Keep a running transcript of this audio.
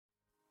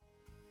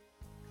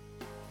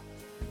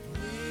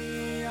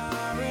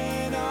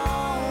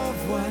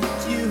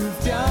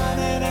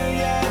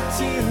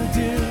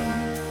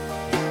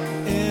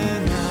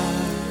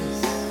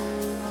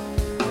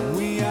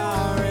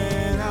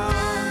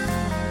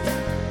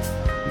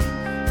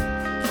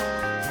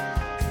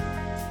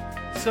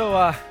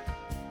So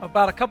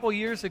about a couple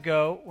years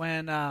ago,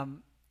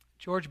 when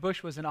George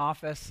Bush was in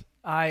office,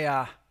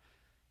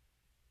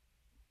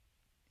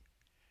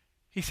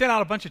 he sent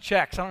out a bunch of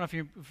checks. I don't know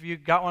if you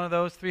got one of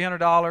those,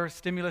 $300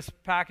 stimulus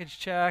package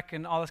check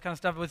and all this kind of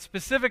stuff with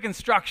specific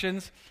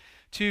instructions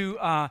to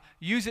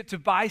use it to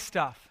buy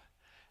stuff.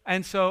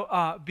 And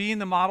so being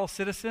the model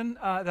citizen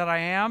that I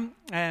am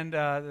and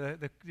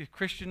the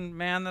Christian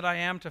man that I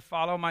am to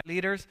follow my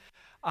leaders,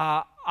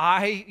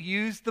 I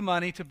used the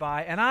money to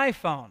buy an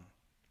iPhone.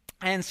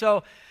 And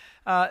so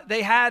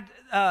they had,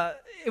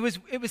 it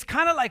was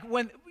kind of like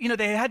when,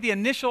 they had the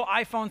initial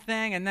iPhone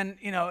thing and then,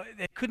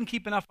 they couldn't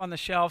keep enough on the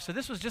shelf. So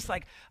this was just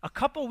like a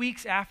couple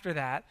weeks after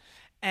that.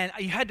 And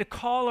you had to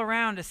call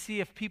around to see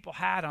if people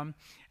had them.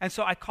 And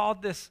so I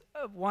called this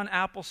one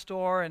Apple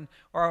store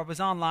or I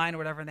was online or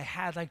whatever, and they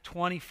had like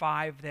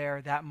 25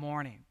 there that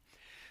morning.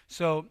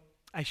 So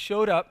I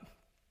showed up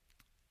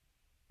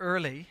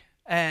early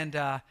and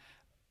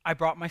I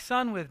brought my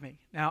son with me.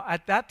 Now,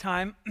 at that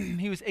time,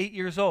 he was 8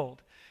 years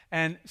old.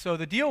 And so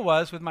the deal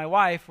was with my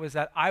wife was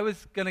that I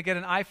was going to get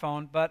an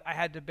iPhone, but I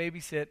had to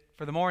babysit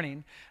for the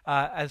morning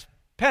as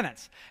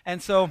penance.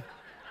 And so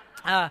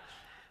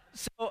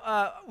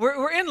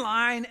we're in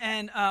line,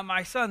 and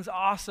my son's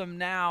awesome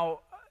now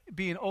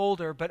being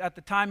older, but at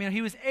the time,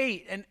 he was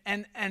 8.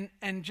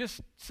 And just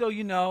so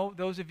you know,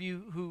 those of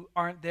you who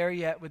aren't there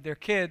yet with their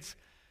kids,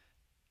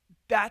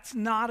 that's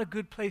not a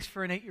good place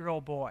for an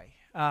 8-year-old boy.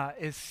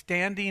 Is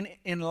standing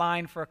in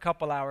line for a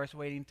couple hours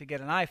waiting to get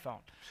an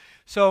iPhone.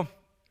 So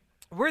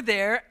we're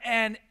there,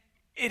 and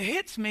it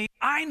hits me.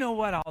 I know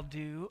what I'll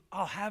do.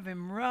 I'll have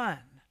him run.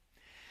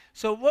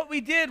 So what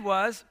we did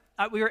was,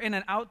 we were in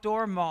an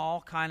outdoor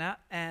mall, kind of,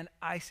 and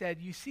I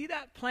said, "You see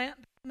that plant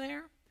down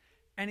there?"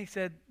 And he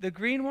said, "The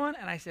green one?"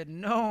 And I said,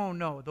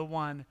 No, the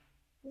one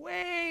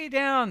way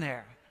down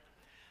there.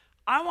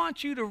 I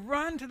want you to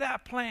run to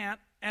that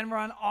plant and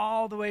run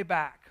all the way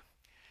back,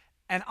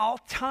 and I'll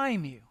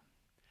time you.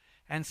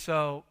 And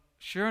so,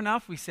 sure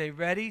enough, we say,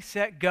 ready,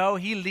 set, go.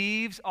 He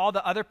leaves. All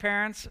the other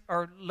parents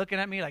are looking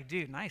at me like,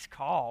 dude, nice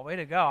call. Way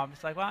to go. I'm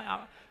just like, well,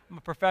 I'm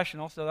a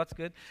professional, so that's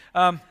good.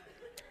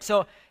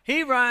 So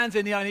he runs,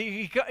 and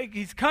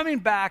he's coming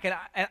back, and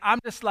I'm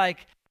just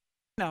like,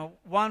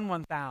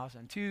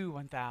 1,000, 2,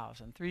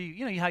 1,000, 3.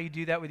 You know how you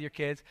do that with your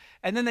kids.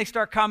 And then they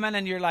start coming,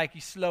 and you're like,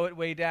 you slow it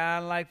way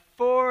down, like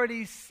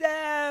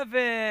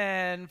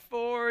 47,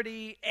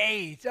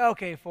 48.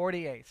 Okay,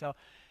 48. So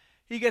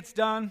he gets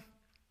done.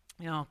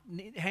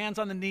 Hands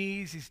on the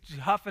knees, he's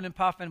huffing and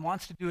puffing,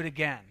 wants to do it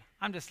again.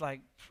 I'm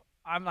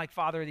like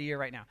Father of the Year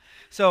right now.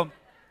 So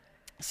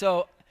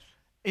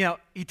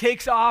he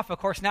takes off. Of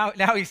course, now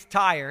he's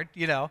tired,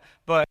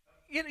 but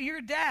you're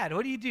a dad.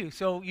 What do you do?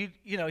 So he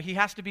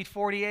has to beat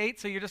 48.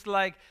 So you're just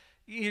like,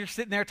 you're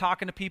sitting there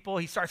talking to people.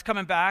 He starts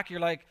coming back.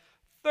 You're like,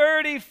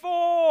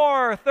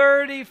 34,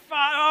 35.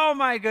 Oh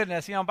my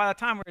goodness. By the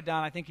time we were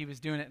done, I think he was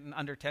doing it in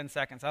under 10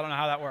 seconds. I don't know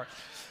how that works.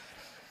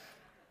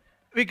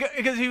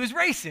 Because he was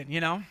racing,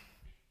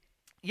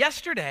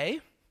 Yesterday,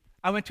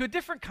 I went to a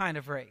different kind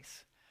of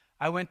race.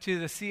 I went to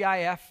the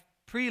CIF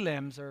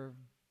prelims or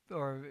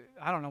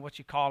I don't know what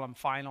you call them,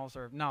 finals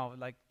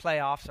like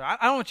playoffs, or I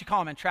don't know what you call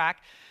them in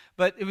track,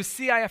 but it was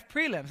CIF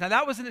prelims. Now,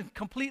 that was a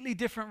completely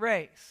different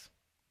race.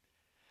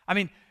 I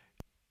mean,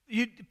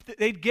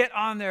 they'd get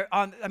on there.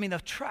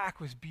 The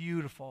track was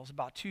beautiful. It was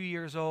about 2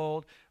 years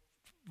old,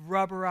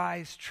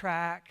 rubberized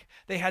track.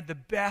 They had the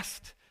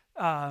best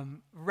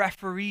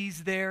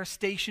referees there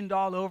stationed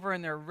all over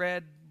in their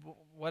red,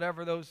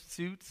 whatever those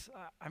suits.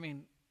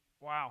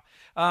 Wow.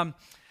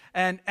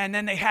 And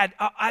then they had,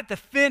 at the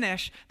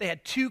finish, they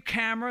had 2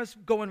 cameras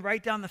going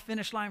right down the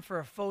finish line for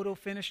a photo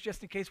finish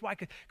just in case. Why?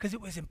 Because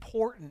it was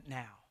important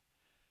now.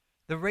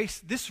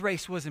 This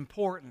race was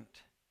important.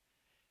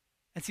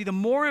 And see, the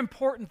more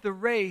important the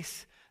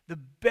race, the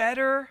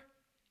better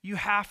you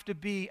have to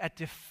be at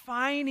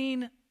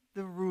defining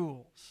the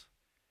rules.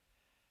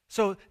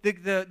 So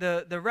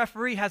the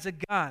referee has a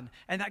gun,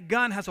 and that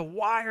gun has a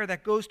wire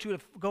that goes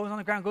on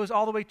the ground, goes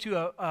all the way to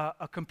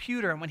a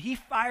computer. And when he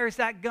fires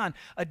that gun,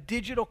 a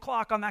digital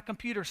clock on that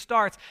computer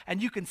starts,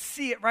 and you can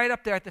see it right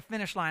up there at the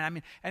finish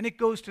line. And it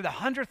goes to the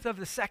 100th of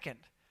the second.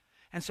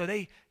 And so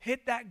they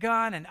hit that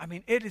gun, and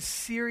it is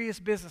serious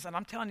business. And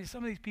I'm telling you,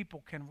 some of these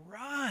people can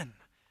run.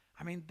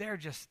 They're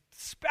just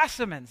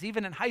specimens,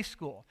 even in high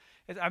school.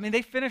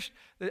 They finished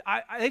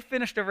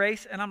a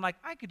race, and I'm like,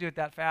 I could do it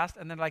that fast.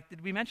 And they're like,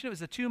 did we mention it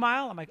was a 2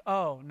 mile? I'm like,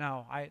 oh,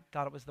 no, I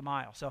thought it was the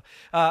mile. So,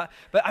 but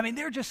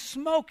they're just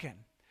smoking.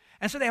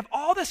 And so they have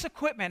all this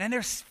equipment, and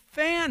there's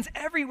fans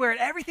everywhere, and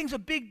everything's a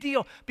big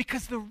deal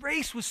because the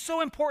race was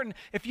so important.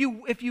 If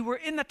you were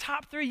in the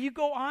top 3, you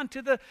go on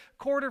to the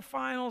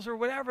quarterfinals or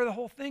whatever the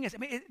whole thing is.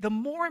 The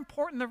more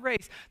important the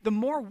race, the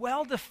more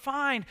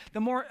well-defined, the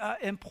more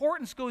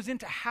importance goes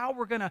into how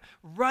we're going to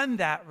run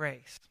that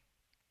race.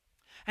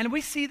 And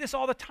we see this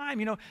all the time,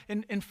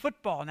 in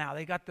football now.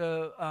 They got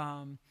the,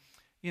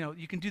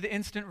 you can do the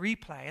instant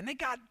replay. And they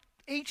got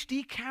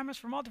HD cameras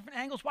from all different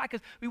angles. Why?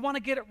 Because we want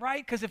to get it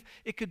right, because if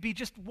it could be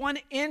just 1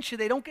 inch and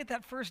they don't get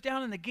that first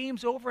down and the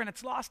game's over and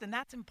it's lost, and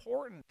that's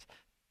important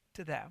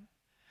to them.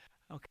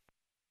 Okay.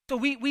 So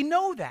we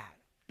know that.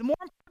 The more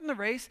important the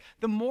race,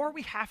 the more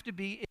we have to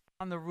be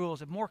on the rules,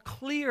 the more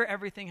clear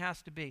everything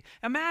has to be.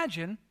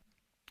 Imagine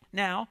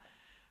now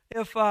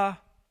if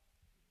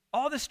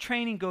all this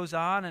training goes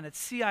on and it's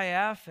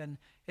CIF and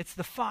it's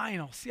the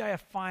CIF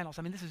finals.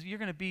 I mean, you're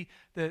going to be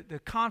the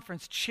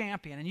conference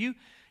champion, and you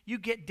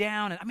get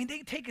down, and I mean, they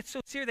take it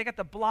so serious. They got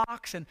the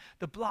blocks, and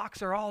the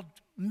blocks are all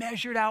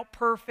measured out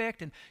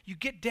perfect, and you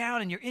get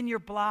down and you're in your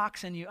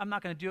blocks, and I'm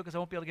not going to do it because I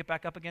won't be able to get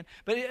back up again,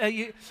 but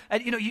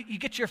you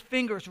get your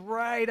fingers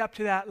right up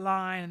to that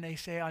line, and they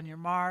say, on your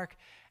mark,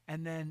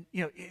 and then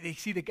you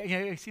see the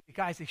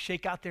guys, they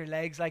shake out their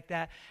legs like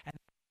that, and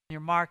on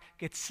your mark,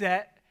 get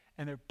set,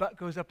 and their butt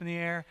goes up in the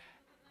air,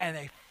 and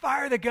they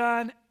fire the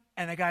gun,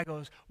 and the guy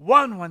goes,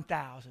 1,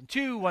 1,000,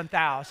 2,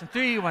 1,000,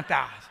 3,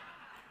 1,000.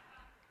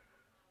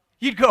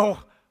 You'd go,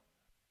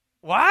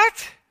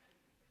 what?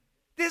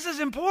 This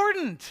is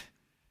important.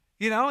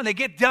 And they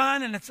get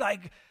done, and it's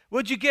like,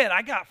 what'd you get?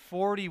 I got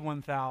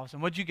 41,000.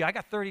 What'd you get? I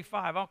got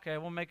 35. Okay,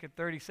 we'll make it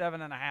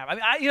 37 and a half.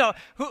 I mean,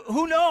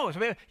 who knows? I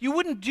mean, you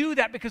wouldn't do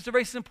that because the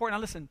race is important.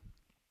 Now listen,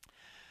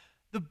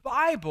 the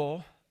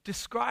Bible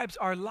describes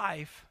our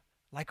life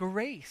like a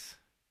race.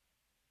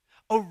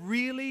 A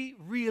really,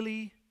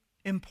 really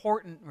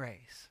important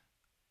race.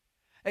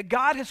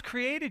 God has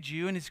created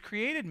you and has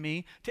created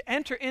me to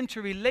enter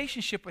into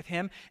relationship with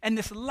Him, and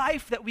this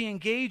life that we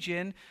engage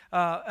in,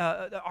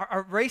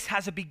 our race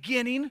has a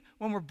beginning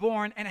when we're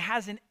born, and it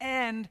has an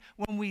end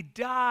when we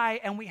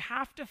die, and we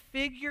have to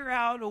figure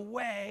out a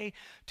way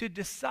to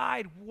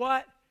decide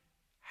what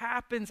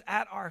happens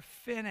at our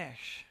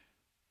finish.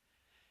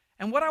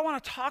 And what I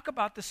want to talk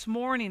about this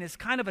morning is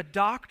kind of a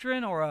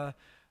doctrine or a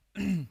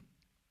kind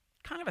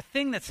of a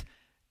thing that's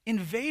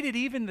invaded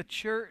even the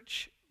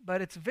church, but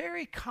it's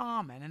very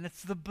common, and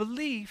it's the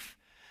belief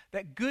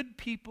that good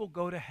people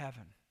go to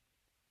heaven.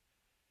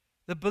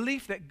 The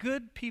belief that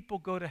good people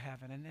go to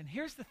heaven. And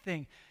here's the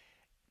thing.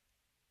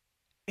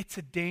 It's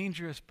a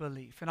dangerous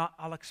belief, and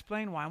I'll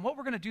explain why. And what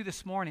we're going to do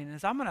this morning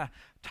is I'm going to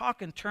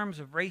talk in terms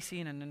of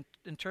racing and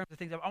in terms of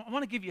things. I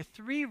want to give you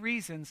 3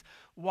 reasons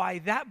why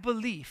that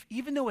belief,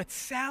 even though it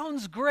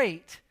sounds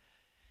great,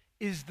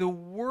 is the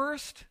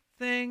worst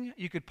thing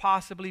you could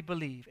possibly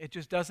believe. It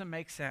just doesn't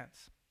make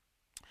sense.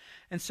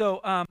 And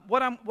so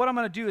what I'm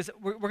going to do is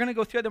we're going to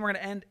go through it, then we're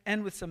going to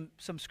end with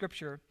some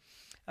scripture.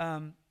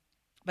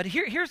 But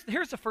here's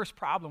the first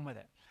problem with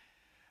it.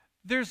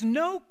 There's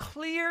no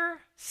clear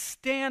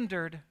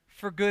standard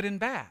for good and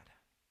bad.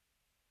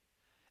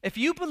 If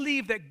you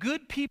believe that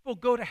good people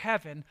go to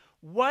heaven,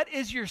 what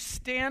is your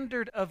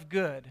standard of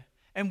good?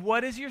 And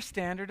what is your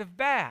standard of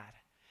bad?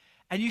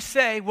 And you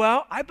say,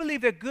 well, I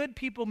believe that good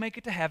people make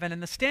it to heaven,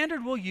 and the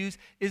standard we'll use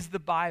is the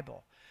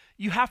Bible.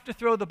 You have to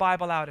throw the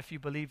Bible out if you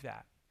believe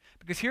that.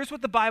 Because here's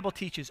what the Bible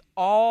teaches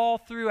all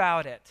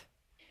throughout it.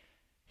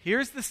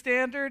 Here's the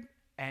standard,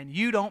 and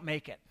you don't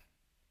make it.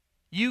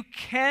 You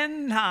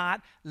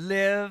cannot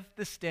live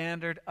the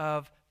standard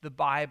of the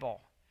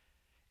Bible.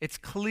 It's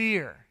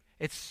clear.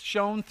 It's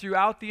shown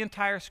throughout the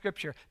entire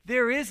Scripture.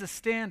 There is a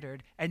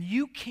standard, and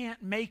you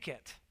can't make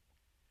it.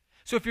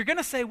 So if you're going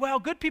to say, well,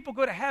 good people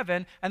go to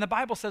heaven, and the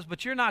Bible says,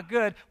 but you're not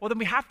good, well, then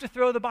we have to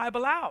throw the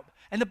Bible out.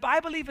 And the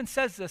Bible even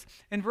says this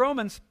in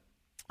Romans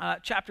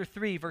chapter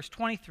 3, verse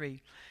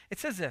 23. It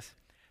says this,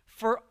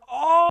 for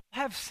all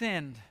have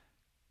sinned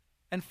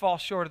and fall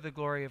short of the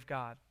glory of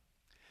God.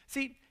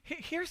 See,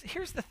 here's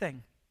the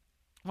thing.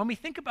 When we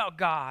think about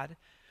God,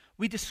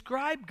 we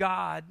describe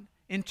God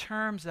in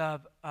terms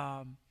of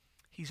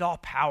He's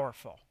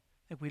all-powerful.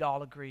 I think we'd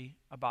all agree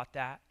about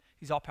that.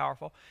 He's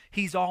all-powerful.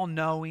 He's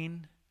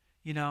all-knowing.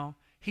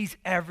 He's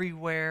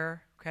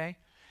everywhere, okay?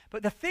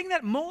 But the thing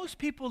that most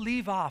people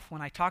leave off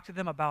when I talk to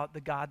them about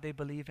the God they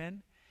believe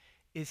in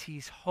is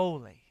He's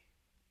holy.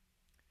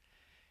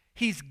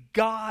 He's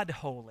God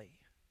holy,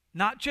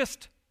 not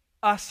just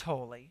us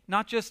holy,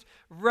 not just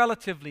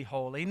relatively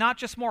holy, not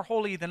just more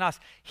holy than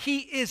us. He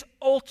is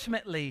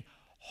ultimately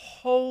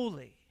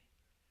holy.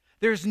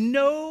 There's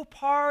no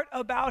part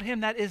about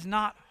Him that is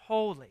not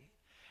holy.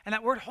 And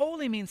that word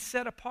holy means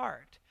set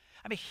apart.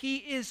 I mean, He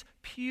is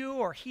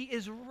pure. He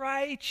is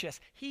righteous.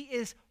 He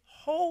is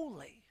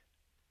holy.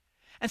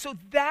 And so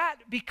that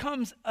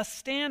becomes a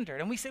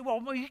standard. And we say,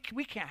 well,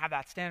 we can't have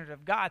that standard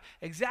of God.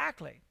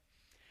 Exactly.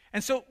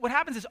 And so what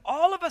happens is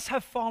all of us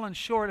have fallen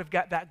short of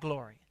that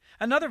glory.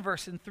 Another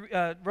verse in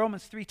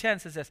Romans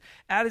 3:10 says this,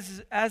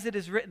 as it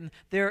is written,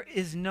 there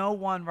is no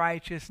one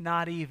righteous,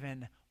 not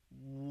even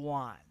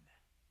one.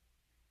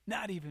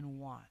 Not even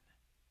one.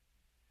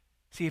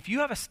 See, if you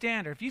have a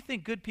standard, if you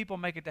think good people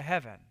make it to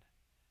heaven,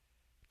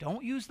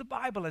 don't use the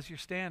Bible as your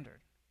standard,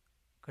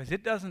 because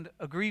it doesn't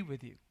agree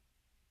with you.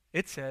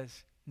 It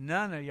says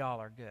none of y'all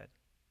are good.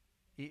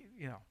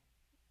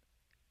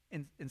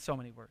 In so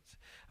many words.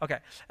 Okay,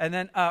 and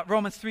then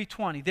Romans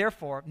 3:20,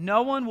 therefore,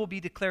 no one will be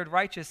declared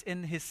righteous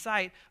in his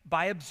sight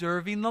by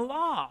observing the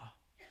law.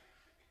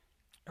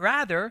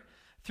 Rather,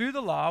 through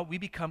the law, we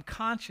become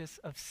conscious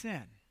of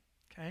sin.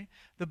 Okay?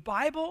 The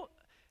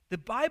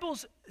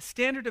Bible's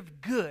standard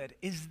of good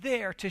is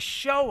there to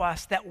show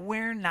us that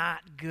we're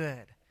not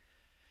good.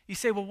 You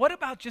say, well, what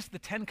about just the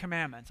 10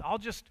 Commandments? I'll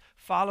just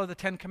follow the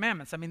 10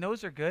 Commandments. I mean,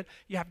 those are good.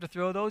 You have to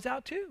throw those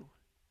out too.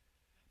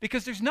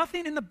 Because there's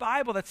nothing in the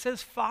Bible that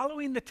says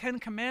following the 10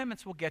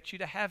 Commandments will get you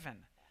to heaven.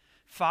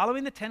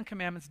 Following the 10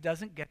 Commandments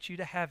doesn't get you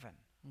to heaven.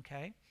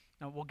 Okay?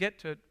 Now, we'll get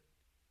to it.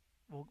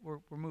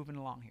 We're moving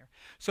along here.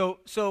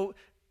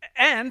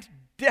 And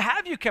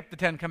have you kept the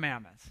 10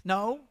 Commandments?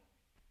 No.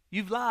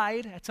 You've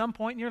lied. At some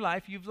point in your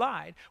life, you've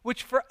lied.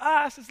 Which for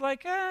us is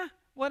like,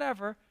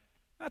 whatever.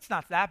 That's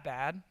not that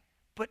bad.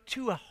 But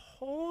to a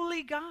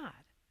holy God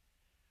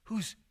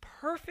who's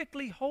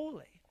perfectly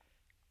holy,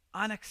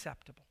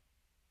 unacceptable.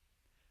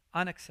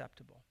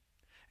 Unacceptable.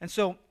 And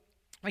so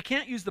we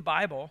can't use the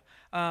Bible.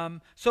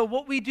 So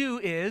what we do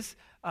is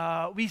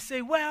we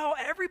say, well,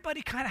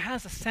 everybody kind of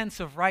has a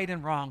sense of right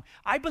and wrong.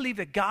 I believe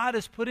that God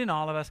has put in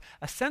all of us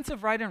a sense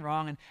of right and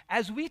wrong. And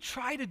as we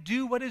try to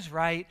do what is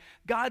right,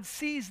 God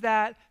sees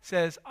that,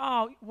 says,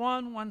 oh,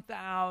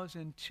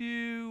 1,000,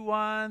 2,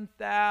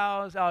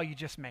 1,000. Oh, you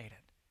just made it.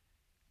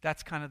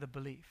 That's kind of the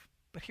belief.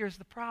 But here's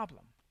the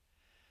problem.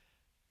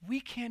 We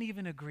can't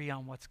even agree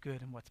on what's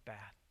good and what's bad.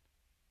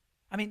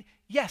 I mean,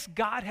 yes,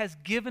 God has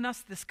given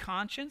us this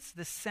conscience,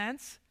 this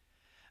sense,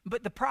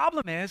 but the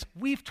problem is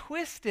we've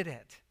twisted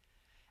it.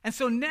 And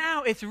so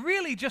now it's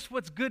really just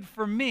what's good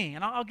for me.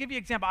 And I'll give you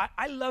an example.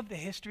 I love the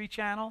History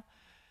Channel.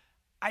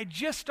 I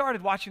just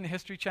started watching the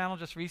History Channel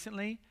just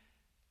recently.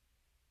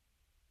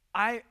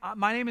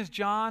 My name is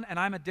John, and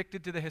I'm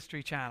addicted to the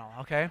History Channel,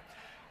 okay?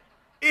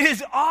 It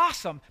is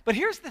awesome. But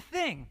here's the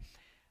thing.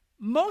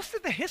 Most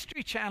of the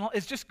History Channel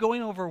is just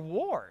going over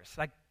wars.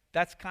 Like,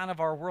 that's kind of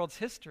our world's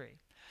history.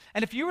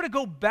 And if you were to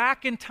go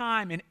back in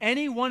time in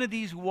any one of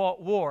these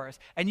wars,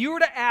 and you were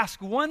to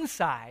ask one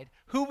side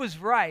who was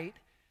right,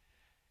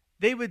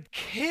 they would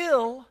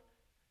kill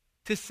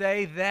to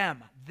say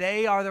them.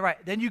 They are the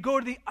right. Then you go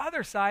to the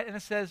other side and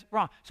it says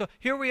wrong. So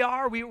here we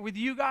are with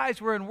you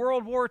guys. We're in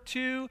World War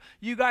II.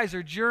 You guys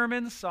are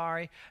Germans,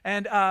 sorry.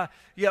 And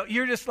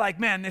you're just like,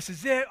 man, this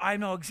is it. I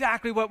know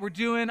exactly what we're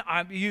doing.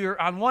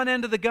 You're on one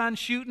end of the gun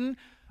shooting.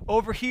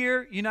 Over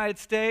here, United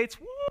States.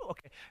 Woo,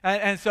 okay.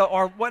 And so,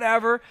 or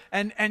whatever.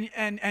 And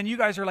you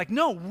guys are like,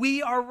 no,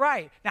 we are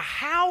right. Now,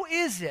 how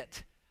is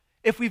it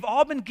if we've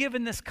all been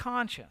given this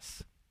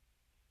conscience,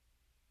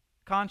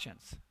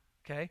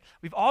 okay?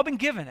 We've all been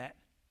given it.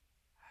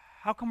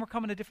 How come we're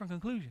coming to different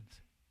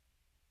conclusions?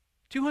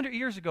 200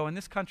 years ago in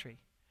this country,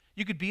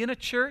 you could be in a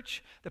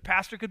church, the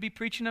pastor could be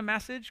preaching a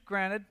message,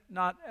 granted,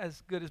 not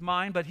as good as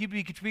mine, but he'd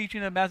be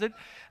preaching a message.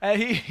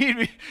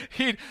 He'd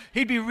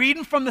be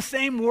reading from the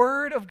same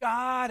word of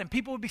God, and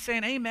people would be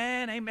saying,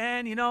 amen,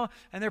 amen, and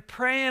they're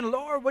praying,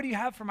 Lord, what do you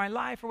have for my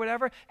life, or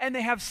whatever, and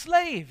they have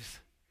slaves.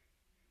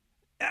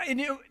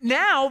 And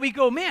now we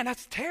go, man,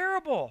 that's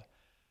terrible.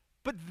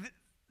 But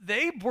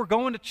they were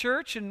going to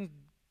church and,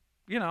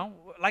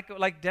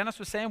 like Dennis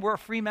was saying, we're a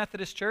Free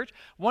Methodist church.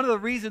 One of the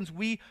reasons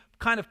we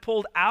kind of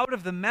pulled out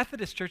of the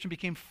Methodist church and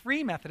became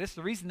Free Methodist,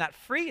 the reason that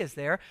free is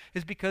there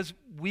is because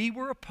we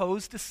were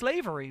opposed to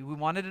slavery. We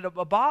wanted it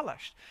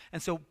abolished.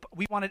 And so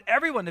we wanted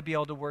everyone to be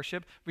able to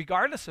worship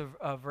regardless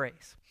of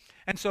race.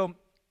 And so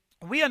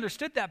we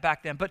understood that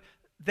back then, but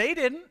they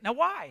didn't. Now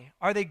why?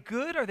 Are they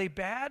good? Are they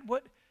bad?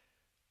 What?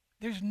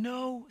 There's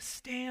no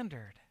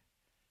standard.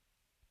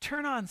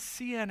 Turn on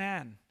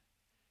CNN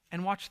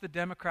and watch the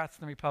Democrats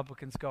and the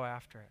Republicans go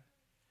after it.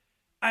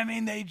 I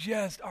mean, they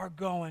just are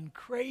going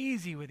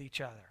crazy with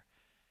each other.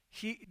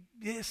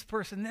 This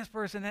person,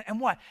 and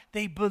what?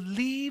 They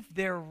believe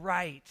they're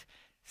right.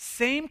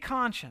 Same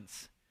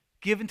conscience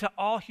given to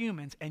all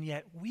humans, and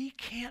yet we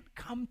can't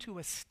come to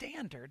a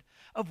standard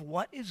of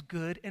what is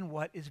good and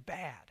what is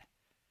bad.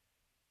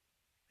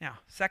 Now,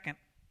 second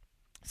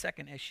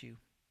issue.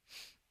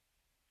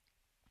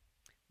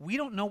 We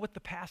don't know what the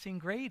passing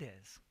grade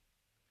is.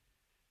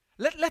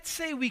 Let's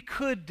say we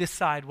could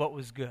decide what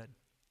was good.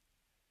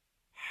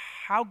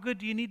 How good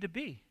do you need to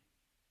be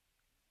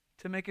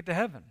to make it to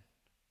heaven?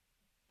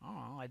 I don't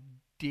know, a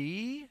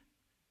D,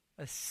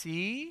 a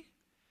C?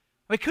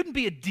 Well, it couldn't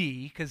be a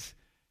D because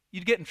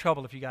you'd get in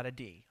trouble if you got a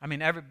D. I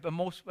mean,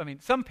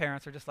 some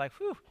parents are just like,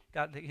 whew,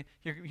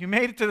 you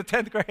made it to the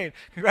 10th grade.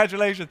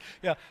 Congratulations.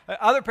 Yeah.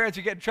 Other parents,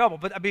 you get in trouble.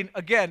 But I mean,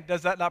 again,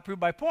 does that not prove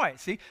my point?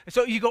 See?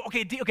 So you go,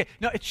 okay, D, okay.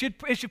 No, it should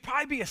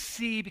probably be a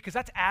C because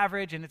that's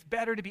average and it's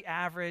better to be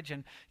average.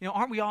 And,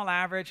 aren't we all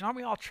average? And aren't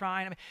we all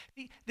trying? I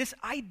mean, this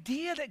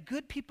idea that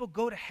good people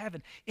go to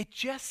heaven, it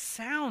just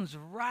sounds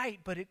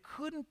right, but it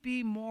couldn't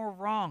be more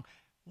wrong.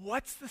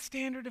 What's the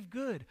standard of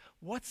good?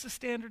 What's the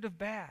standard of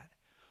bad?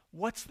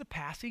 What's the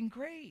passing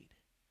grade?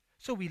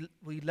 So we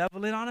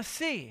level it on a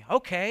C.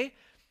 Okay,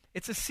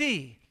 it's a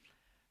C.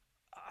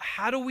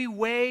 How do we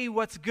weigh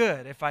what's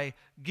good? If I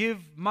give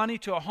money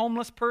to a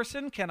homeless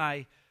person, can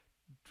I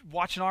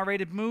watch an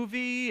R-rated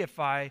movie? If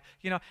and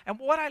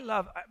what I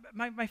love,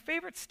 my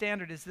favorite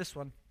standard is this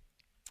one.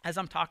 As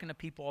I'm talking to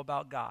people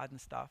about God and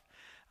stuff,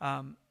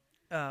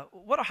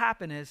 what'll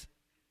happen is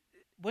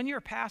when you're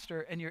a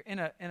pastor and you're in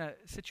a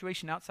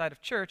situation outside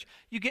of church,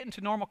 you get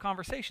into normal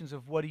conversations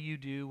of what do you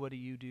do, what do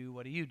you do,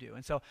 what do you do?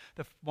 And so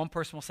one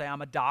person will say,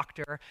 I'm a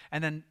doctor,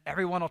 and then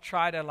everyone will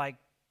try to like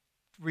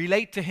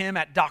relate to him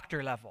at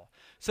doctor level.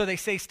 So they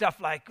say stuff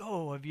like,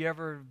 oh, have you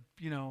ever,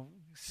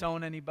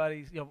 sewn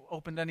anybody's,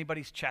 opened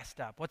anybody's chest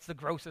up? What's the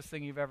grossest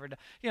thing you've ever done?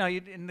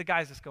 And the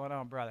guy's just going,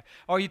 oh, brother.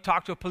 Or you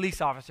talk to a police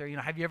officer,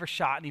 have you ever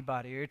shot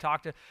anybody? Or you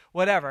talk to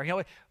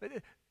whatever.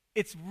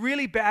 It's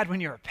really bad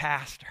when you're a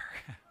pastor.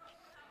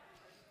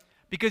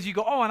 Because you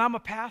go, oh, and I'm a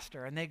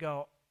pastor. And they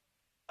go,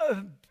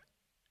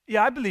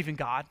 yeah, I believe in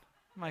God.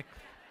 I'm like,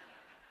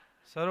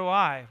 so do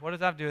I. What does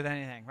that have to do with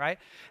anything, right?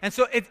 And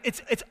so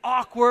it's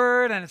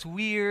awkward and it's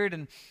weird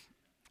and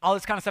all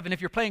this kind of stuff. And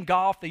if you're playing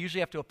golf, they usually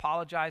have to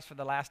apologize for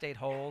the last 8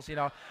 holes.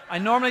 I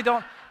normally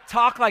don't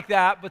talk like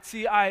that, but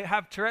see, I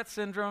have Tourette's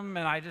syndrome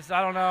and I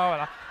don't know,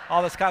 and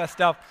all this kind of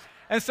stuff.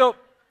 And so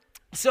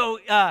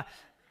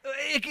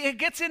it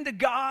gets into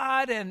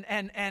God and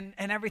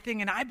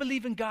everything, and I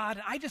believe in God,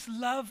 and I just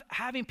love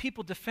having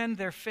people defend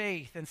their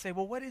faith and say,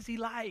 well, what is he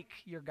like,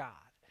 your God?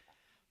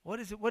 What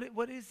is it?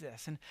 What is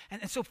this? And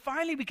so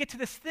finally we get to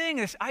this thing,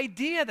 this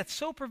idea that's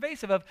so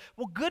pervasive of,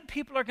 well, good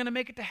people are going to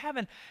make it to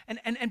heaven.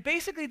 And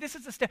basically this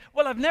is the step.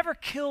 Well, I've never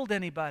killed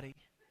anybody.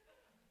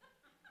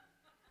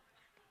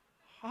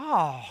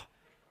 Oh,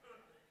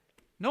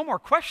 no more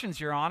questions,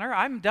 Your Honor.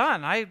 I'm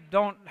done. I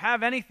don't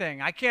have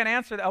anything. I can't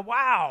answer that.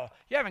 Wow,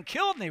 you haven't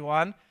killed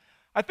anyone.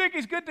 I think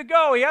he's good to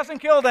go. He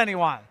hasn't killed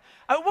anyone.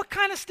 What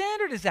kind of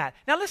standard is that?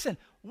 Now listen,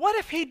 what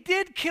if he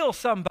did kill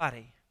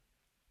somebody?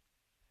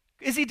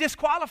 Is he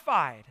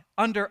disqualified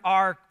under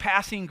our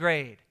passing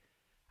grade?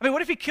 I mean,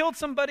 what if he killed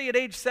somebody at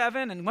age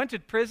 7 and went to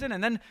prison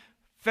and then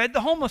fed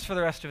the homeless for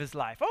the rest of his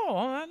life?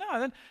 Oh, no,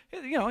 then,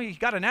 he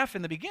got an F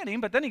in the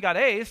beginning, but then he got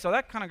A's, so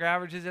that kind of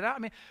averages it out. I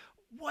mean,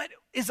 what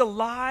is a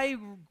lie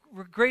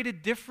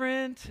graded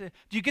different?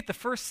 Do you get the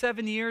first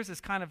 7 years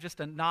as kind of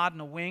just a nod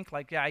and a wink,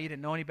 like, yeah, you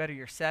didn't know any better,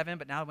 you're 7,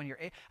 but now when you're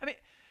 8? I mean,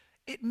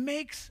 it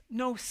makes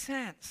no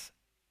sense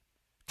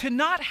to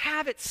not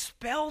have it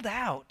spelled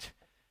out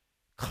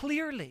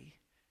clearly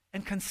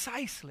and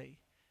concisely.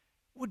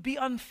 Would be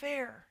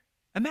unfair.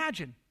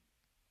 Imagine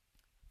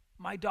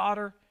my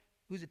daughter,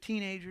 who's a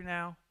teenager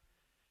now,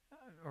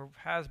 or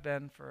has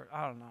been for,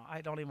 I don't know, I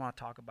don't even want to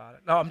talk about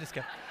it. No, I'm just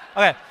kidding.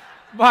 Okay,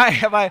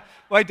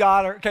 my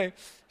daughter, okay,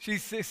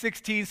 she's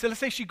 16, so let's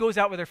say she goes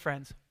out with her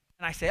friends.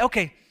 And I say,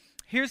 okay,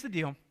 here's the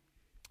deal.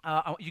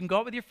 You can go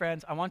out with your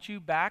friends. I want you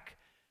back.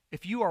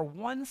 If you are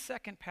 1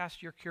 second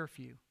past your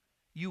curfew,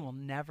 you will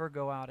never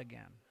go out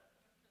again.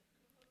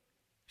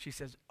 She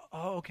says,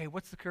 oh, okay,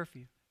 what's the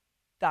curfew?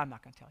 I'm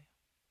not going to tell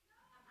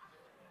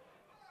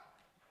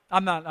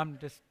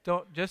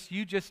you.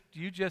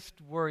 You just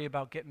worry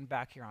about getting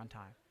back here on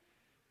time.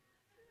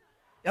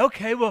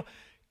 Okay, well,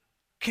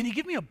 can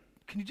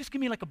you just give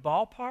me like a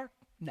ballpark?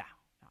 No,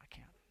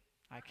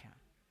 I can't.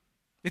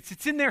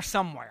 It's in there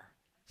somewhere.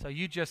 So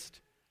you just,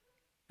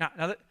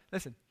 now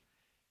listen,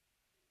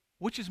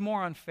 which is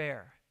more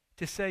unfair?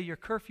 To say your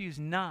curfew's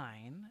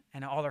 9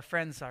 and all our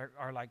friends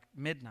are like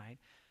midnight,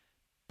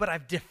 but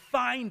I've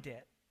defined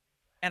it,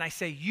 and I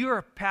say,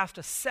 you're past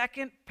a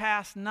second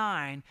past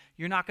 9,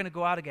 you're not going to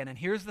go out again. And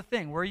here's the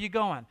thing, where are you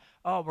going?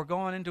 Oh, we're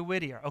going into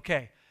Whittier.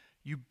 Okay,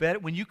 you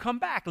bet when you come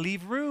back,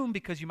 leave room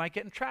because you might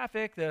get in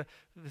traffic. The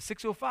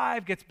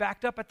 605 gets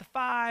backed up at the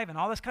 5 and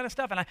all this kind of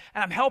stuff. And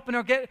I'm helping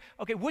her get,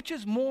 okay, which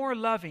is more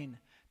loving?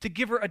 To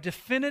give her a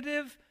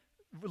definitive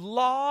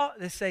law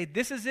to say,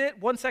 this is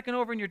it, 1 second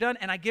over and you're done,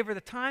 and I give her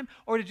the time,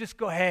 or to just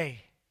go,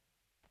 hey,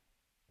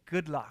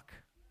 good luck.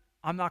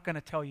 I'm not going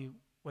to tell you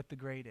what the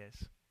grade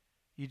is.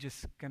 You're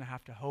just going to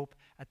have to hope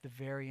at the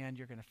very end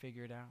you're going to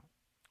figure it out.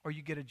 Or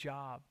you get a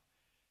job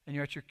and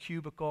you're at your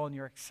cubicle and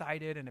you're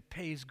excited and it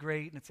pays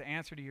great and it's the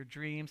answer to your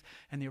dreams,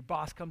 and your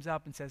boss comes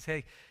up and says,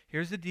 hey,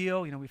 here's the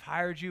deal. We've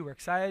hired you. We're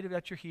excited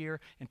that you're here.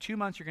 In 2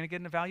 months you're going to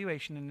get an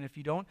evaluation, and if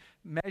you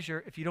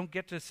don't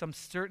get to some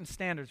certain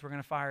standards, we're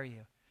going to fire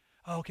you.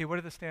 Oh, okay, what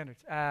are the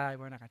standards?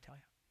 We're not going to tell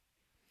you.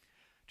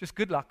 Just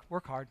good luck.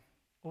 Work hard.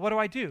 Well,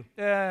 what do?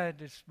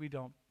 We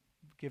don't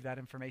give that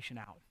information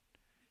out.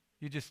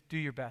 You just do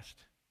your best,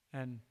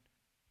 and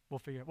we'll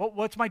figure it. Well,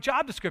 what's my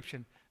job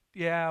description?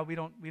 Yeah, we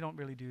don't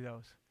really do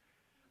those.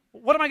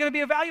 What am I going to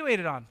be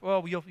evaluated on?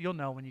 Well, you'll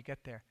know when you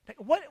get there.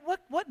 What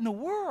in the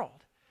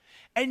world?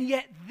 And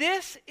yet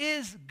this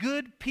is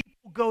good people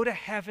go to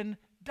heaven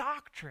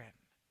doctrine.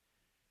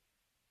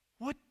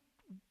 What?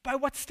 By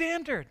what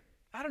standard?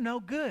 I don't know.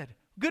 Good.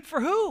 Good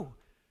for who?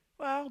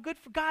 Well, good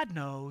for God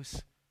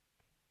knows.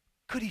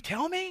 Could he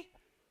tell me?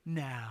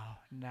 No.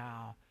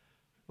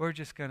 We're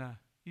just going to.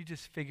 You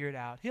just figure it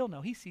out. He'll know.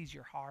 He sees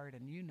your heart,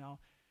 and you know.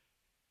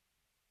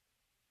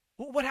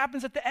 Well, what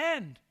happens at the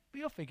end?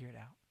 You'll figure it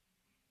out.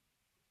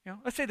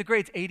 Let's say the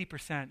grade's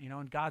 80%,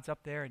 and God's up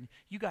there, and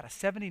you got a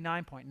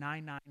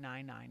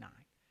 79.99999.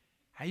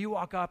 How you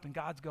walk up and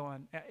God's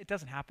going, it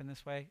doesn't happen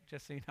this way,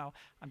 just so you know.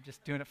 I'm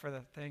just doing it for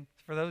the thing.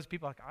 For those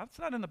people, like, oh, it's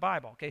not in the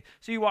Bible, okay?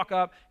 So you walk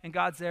up and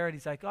God's there and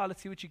he's like, oh,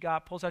 let's see what you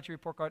got. Pulls out your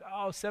report card.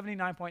 Oh,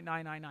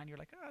 79.999. You're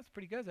like, oh, that's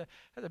pretty good.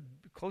 That's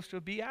close to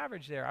a B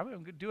average there.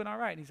 I'm doing all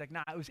right. And he's like,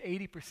 nah, it was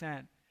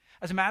 80%.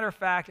 As a matter of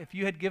fact, if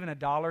you had given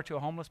 $1 to a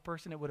homeless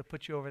person, it would have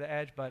put you over the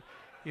edge. But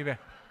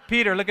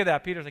Peter, look at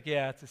that. Peter's like,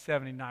 yeah, it's a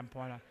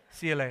 79.9.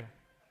 See you later.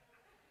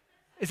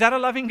 Is that a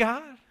loving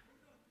God?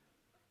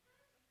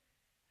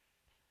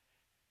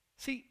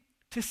 See,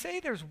 to say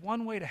there's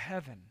one way to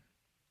heaven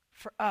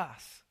for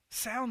us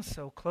sounds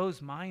so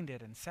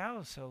closed-minded and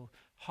sounds so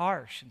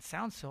harsh and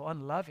sounds so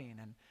unloving.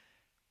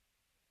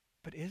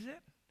 But is it?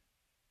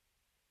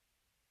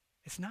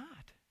 It's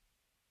not.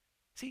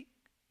 See,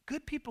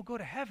 good people go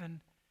to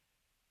heaven.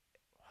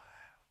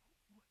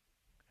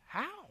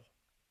 How?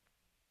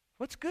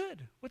 What's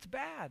good? What's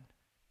bad?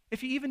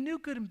 If you even knew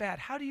good and bad,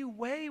 how do you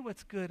weigh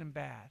what's good and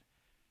bad?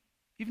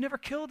 You've never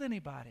killed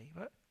anybody.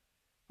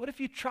 What if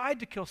you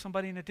tried to kill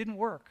somebody and it didn't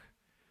work?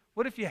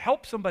 What if you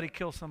helped somebody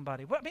kill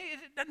somebody?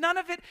 None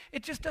of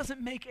it just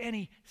doesn't make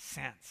any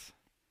sense.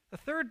 The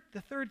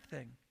third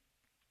thing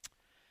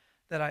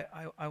that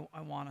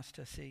I want us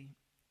to see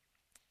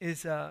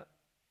is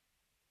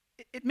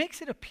it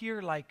makes it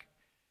appear like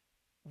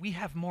we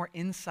have more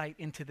insight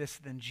into this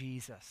than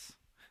Jesus.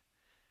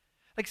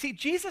 Like, see,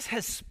 Jesus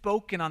has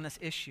spoken on this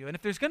issue. And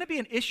if there's going to be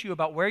an issue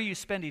about where you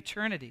spend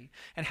eternity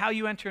and how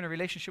you enter in a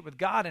relationship with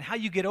God and how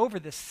you get over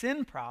this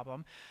sin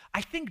problem,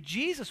 I think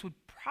Jesus would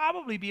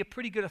probably be a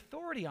pretty good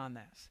authority on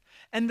this.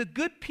 And the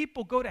good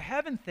people go to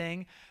heaven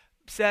thing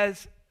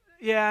says,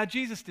 yeah,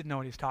 Jesus didn't know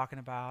what he was talking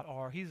about,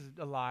 or he's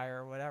a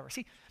liar, or whatever.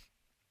 See,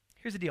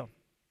 here's the deal.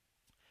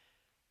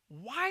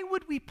 Why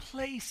would we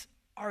place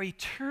our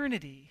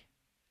eternity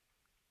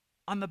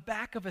on the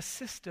back of a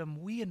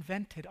system we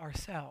invented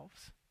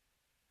ourselves?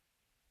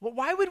 Well,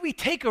 why would we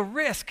take a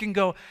risk and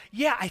go,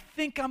 yeah, I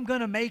think I'm going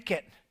to make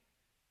it?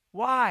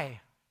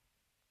 Why?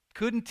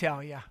 Couldn't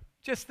tell you.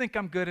 Just think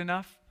I'm good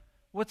enough.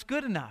 What's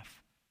good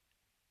enough?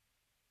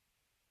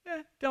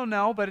 Don't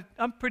know, but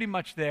I'm pretty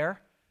much there.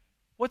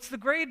 What's the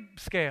grade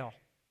scale?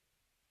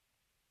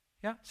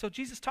 Yeah, so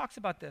Jesus talks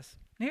about this.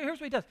 Here's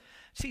what he does.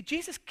 See,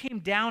 Jesus came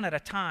down at a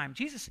time.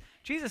 Jesus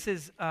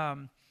is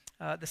the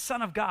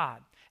Son of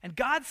God. And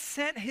God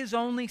sent his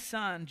only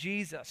son,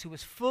 Jesus, who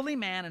was fully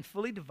man and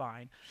fully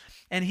divine,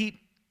 and he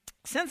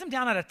sends him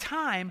down at a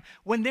time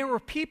when there were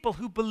people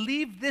who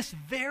believed this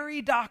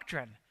very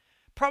doctrine,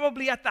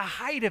 probably at the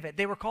height of it.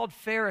 They were called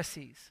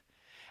Pharisees.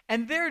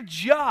 And their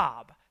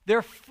job,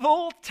 their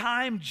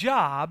full-time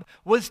job,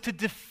 was to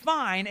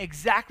define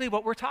exactly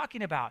what we're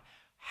talking about.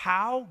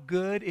 How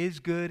good is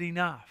good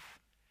enough?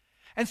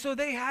 And so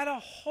they had a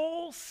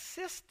whole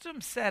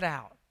system set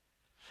out.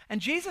 And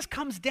Jesus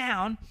comes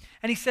down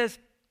and he says,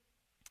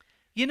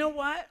 you know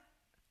what?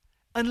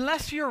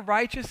 Unless your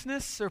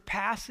righteousness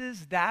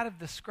surpasses that of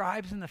the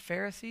scribes and the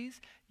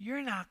Pharisees,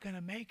 you're not going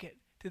to make it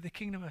to the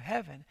kingdom of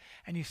heaven.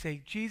 And you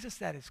say, Jesus,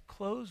 that is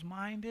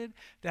closed-minded,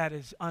 that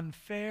is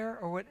unfair,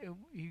 or what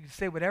you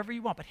say whatever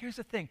you want. But here's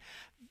the thing.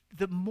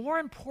 The more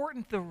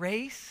important the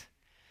race,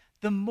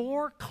 the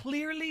more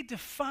clearly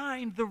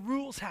defined the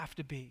rules have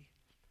to be.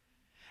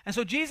 And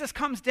so Jesus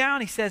comes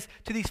down, he says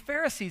to these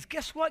Pharisees,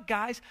 guess what,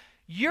 guys?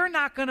 You're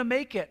not going to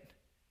make it.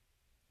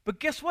 But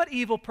guess what,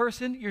 evil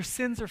person? Your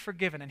sins are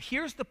forgiven. And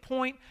here's the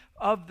point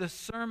of the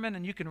sermon,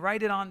 and you can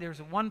write it on.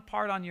 There's one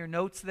part on your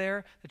notes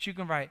there that you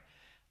can write.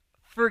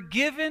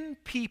 Forgiven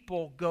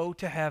people go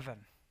to heaven.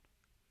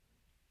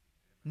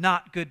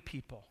 Not good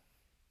people.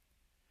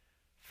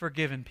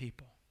 Forgiven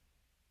people.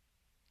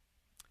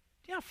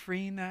 Do you know how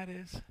freeing that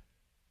is?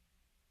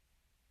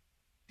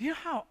 Do you know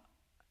how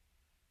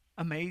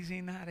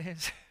amazing that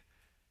is?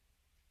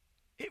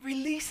 It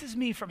releases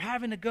me from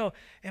having to go,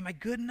 am I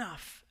good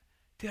enough?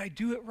 Did I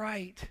do it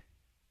right?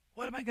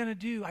 What am I going to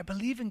do? I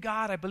believe in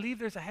God. I believe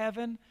there's a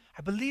heaven.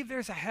 I believe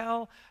there's a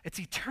hell. It's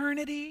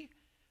eternity.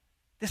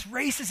 This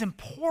race is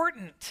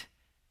important.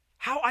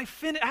 How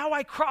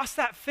I cross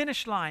that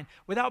finish line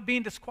without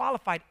being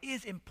disqualified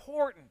is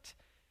important.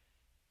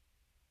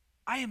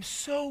 I am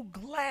so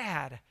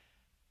glad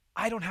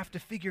I don't have to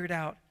figure it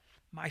out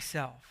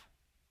myself.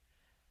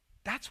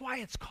 That's why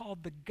it's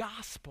called the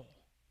gospel.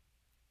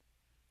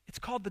 It's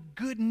called the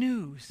good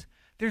news.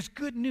 There's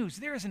good news.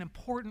 There is an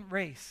important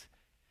race.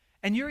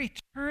 And your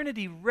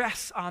eternity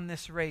rests on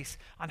this race,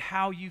 on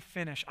how you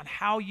finish, on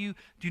how you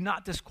do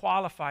not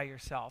disqualify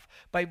yourself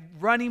by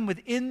running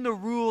within the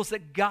rules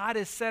that God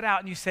has set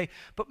out. And you say,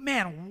 but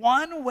man,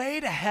 one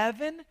way to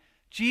heaven,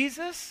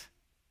 Jesus,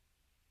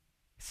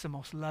 it's the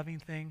most loving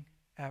thing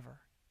ever.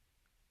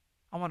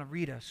 I want to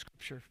read a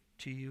scripture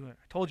to you. I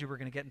told you we're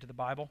going to get into the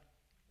Bible.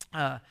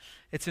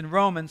 It's in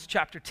Romans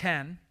chapter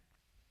 10.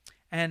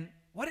 And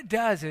what it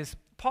does is,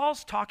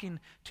 Paul's talking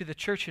to the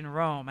church in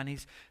Rome,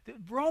 and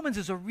Romans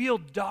is a real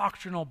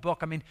doctrinal book.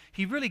 I mean,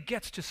 he really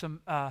gets to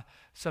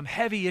some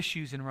heavy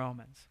issues in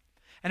Romans.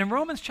 And in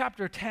Romans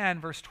chapter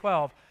 10, verse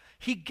 12,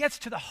 he gets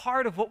to the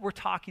heart of what we're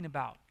talking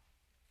about.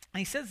 And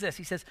he says this,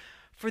 he says,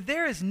 for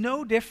there is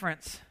no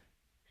difference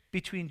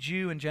between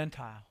Jew and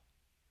Gentile.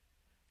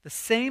 The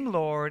same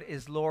Lord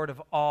is Lord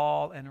of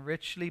all and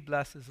richly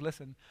blesses,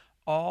 listen,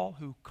 all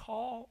who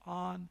call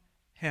on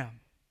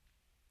him.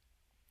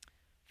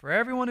 For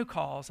everyone who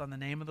calls on the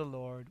name of the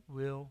Lord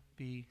will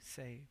be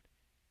saved.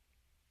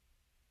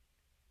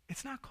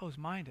 It's not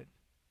closed-minded.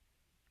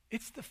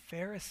 It's the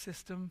fairest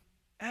system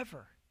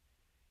ever.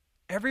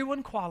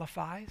 Everyone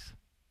qualifies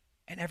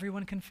and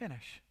everyone can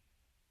finish.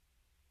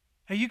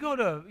 Hey, you go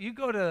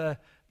to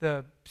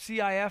the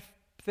CIF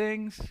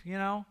things, you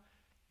know,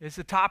 it's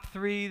the top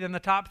three, then the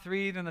top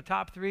three, then the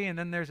top three, and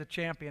then there's a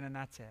champion, and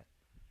that's it.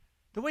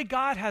 The way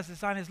God has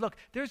designed is, look,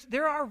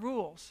 there are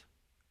rules,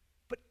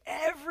 but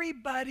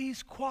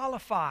everybody's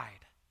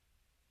qualified.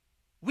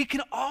 We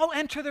can all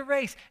enter the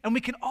race, and we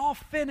can all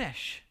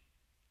finish.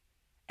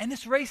 And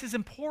this race is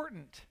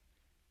important.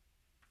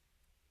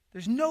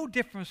 There's no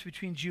difference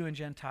between Jew and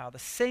Gentile. The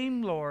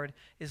same Lord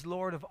is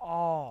Lord of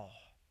all.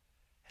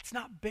 It's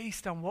not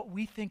based on what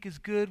we think is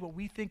good, what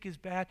we think is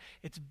bad.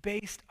 It's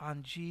based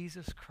on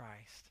Jesus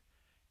Christ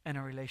and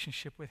a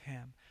relationship with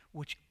him,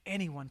 which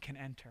anyone can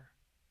enter.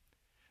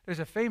 There's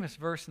a famous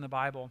verse in the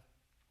Bible,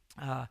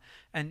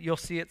 and you'll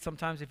see it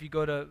sometimes if you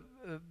go to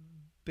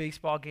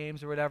baseball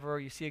games or whatever.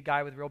 You see a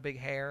guy with real big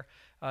hair.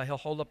 He'll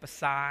hold up a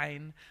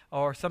sign,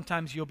 or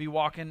sometimes you'll be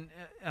walking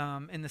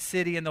in the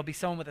city, and there'll be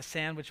someone with a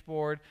sandwich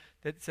board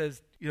that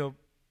says,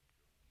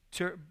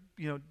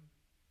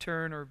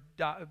 turn or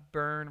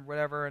burn or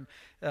whatever, and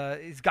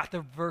it's got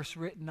the verse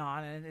written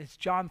on it, and it's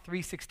John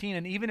 3:16.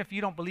 And even if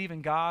you don't believe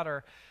in God,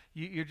 or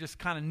you're just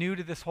kind of new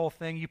to this whole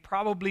thing, you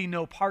probably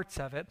know parts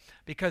of it,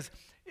 because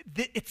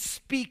it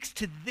speaks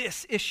to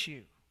this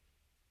issue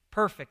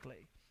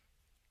perfectly.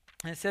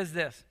 And it says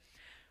this: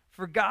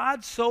 for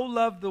God so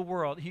loved the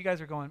world. You guys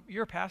are going,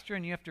 you're a pastor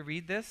and you have to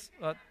read this?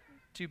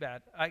 Too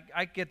bad.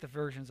 I get the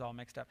versions all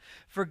mixed up.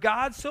 For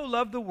God so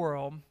loved the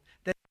world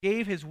that he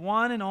gave his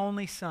one and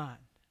only Son,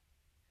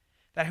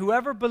 that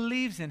whoever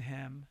believes in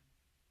him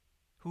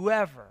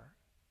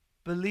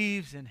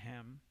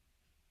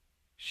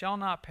shall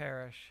not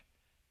perish,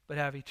 but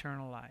have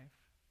eternal life.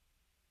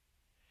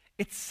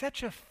 It's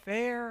such a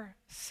fair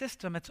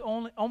system, it's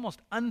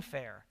almost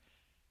unfair.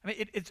 I mean,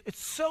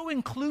 it's so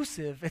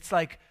inclusive. It's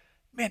like,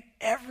 man,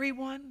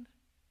 everyone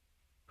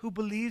who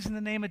believes in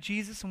the name of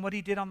Jesus and what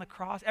he did on the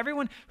cross,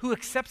 everyone who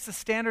accepts the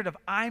standard of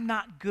I'm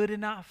not good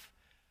enough,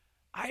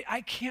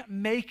 I can't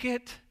make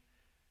it,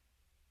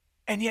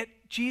 and yet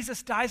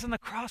Jesus dies on the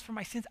cross for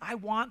my sins. I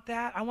want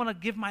that. I want to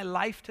give my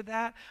life to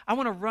that. I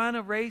want to run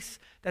a race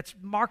that's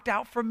marked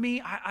out for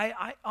me.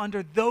 I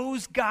under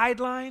those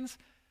guidelines,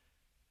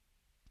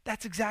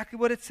 that's exactly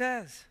what it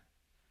says.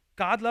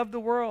 God loved the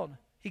world.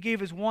 He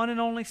gave his one and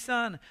only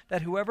Son,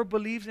 that whoever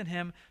believes in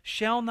him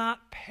shall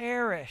not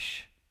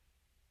perish.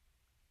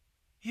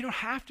 You don't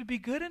have to be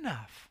good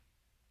enough.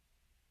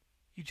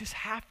 You just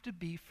have to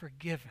be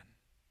forgiven.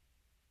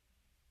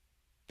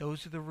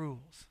 Those are the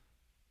rules.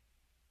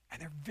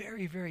 And they're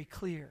very, very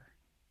clear,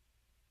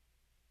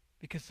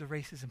 because the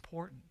race is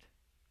important,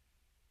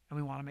 and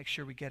we want to make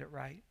sure we get it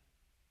right.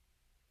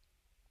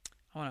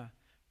 I want to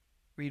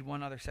read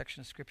one other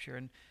section of Scripture,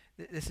 and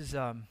this is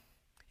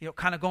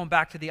kind of going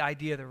back to the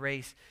idea of the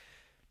race.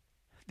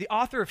 The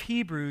author of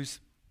Hebrews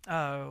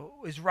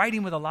is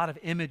writing with a lot of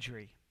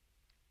imagery.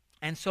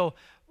 And so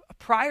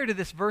prior to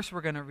this verse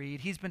we're going to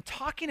read, he's been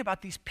talking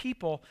about these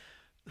people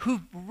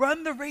who've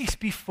run the race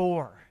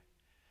before,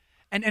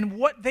 and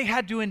what they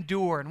had to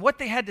endure and what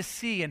they had to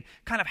see and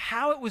kind of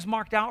how it was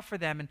marked out for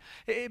them. And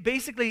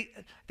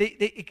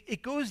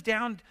it goes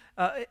down,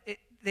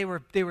 they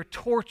were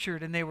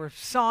tortured and they were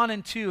sawn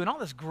in two and all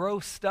this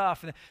gross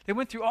stuff. And they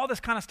went through all this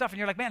kind of stuff, and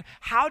you're like, man,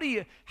 how do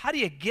you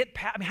get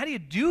past, how do you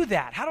do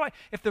that?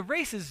 If the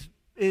race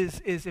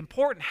is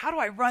important, how do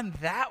I run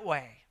that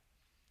way?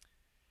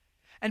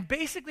 And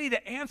basically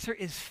the answer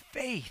is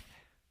faith.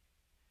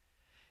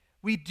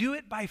 We do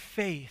it by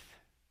faith.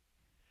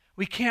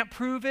 We can't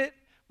prove it.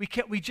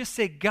 We just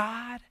say,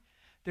 God,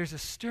 there's a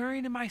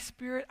stirring in my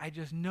spirit. I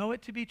just know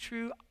it to be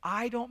true.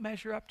 I don't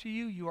measure up to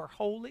you. You are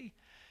holy.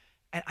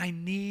 And I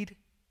need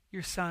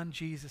your Son,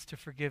 Jesus, to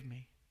forgive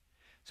me.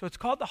 So it's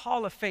called the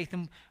Hall of Faith.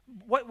 And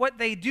what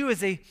they do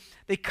is they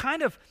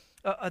kind of,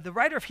 the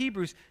writer of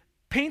Hebrews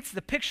paints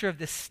the picture of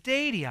the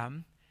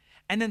stadium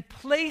and then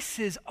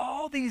places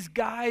all these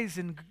guys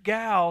and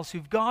gals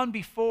who've gone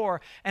before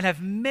and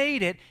have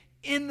made it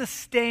in the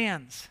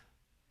stands.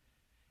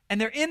 And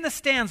they're in the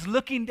stands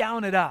looking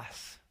down at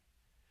us,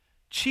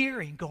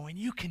 cheering, going,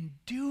 you can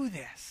do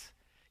this.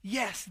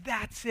 Yes,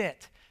 that's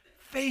it.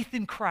 Faith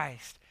in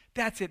Christ.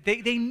 That's it.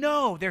 They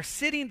know. They're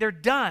sitting, they're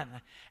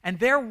done, and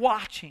they're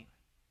watching.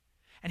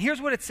 And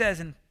here's what it says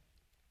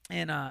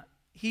in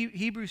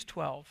Hebrews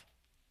 12.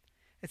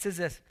 It says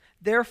this: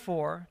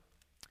 therefore,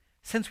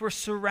 since we're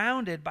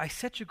surrounded by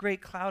such a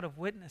great cloud of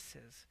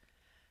witnesses,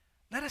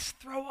 let us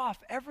throw off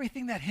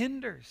everything that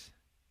hinders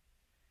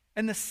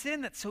and the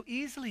sin that so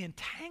easily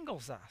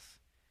entangles us.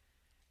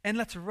 And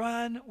let's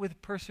run with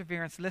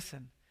perseverance.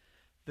 Listen,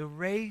 the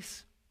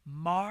race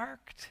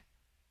marked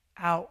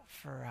out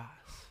for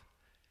us.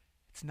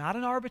 It's not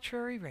an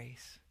arbitrary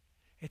race.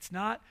 It's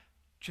not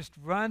just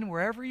run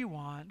wherever you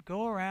want,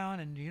 go around,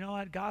 and you know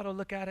what? God will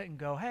look at it and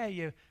go, hey,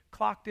 you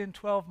clocked in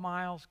 12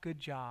 miles, good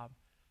job.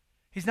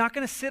 He's not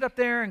going to sit up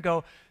there and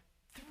go,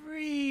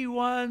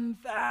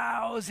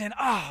 1,000.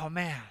 Oh,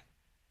 man.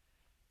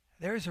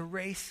 There's a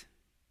race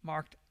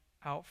marked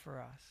out for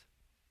us.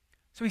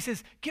 So he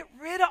says, get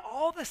rid of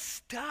all the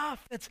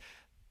stuff that's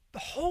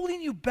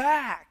holding you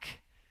back.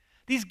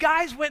 These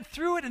guys went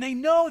through it and they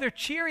know, they're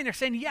cheering. They're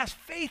saying, yes,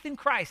 faith in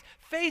Christ.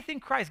 Faith in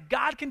Christ.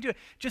 God can do it.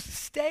 Just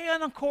stay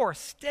on the course.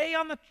 Stay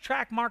on the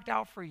track marked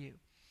out for you.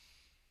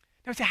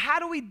 Now, so how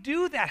do we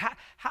do that?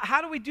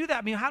 How do we do that?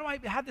 I mean, how do I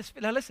have this?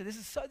 Now, listen, this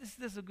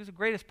is the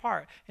greatest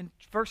part. In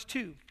verse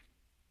 2,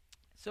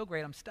 so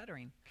great, I'm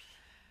stuttering.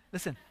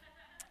 Listen,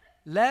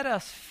 let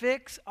us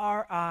fix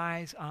our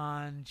eyes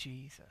on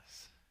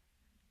Jesus,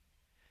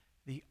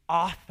 the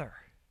author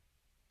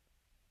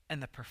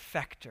and the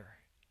perfecter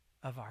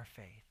of our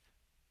faith.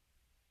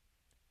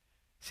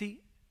 See,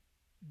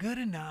 good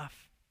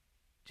enough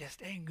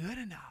just ain't good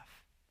enough,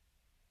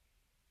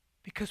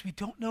 because we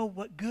don't know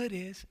what good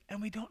is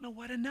and we don't know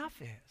what enough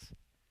is.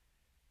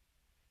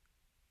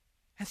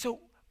 And so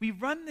we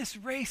run this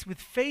race with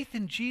faith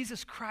in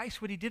Jesus Christ,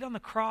 what he did on the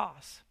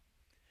cross.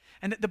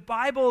 And the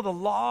Bible, the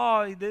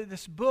law,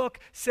 this book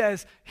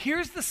says,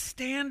 here's the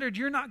standard.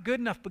 You're not good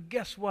enough, but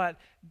guess what?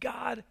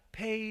 God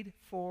paid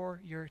for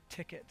your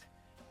ticket.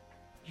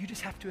 You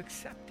just have to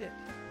accept it.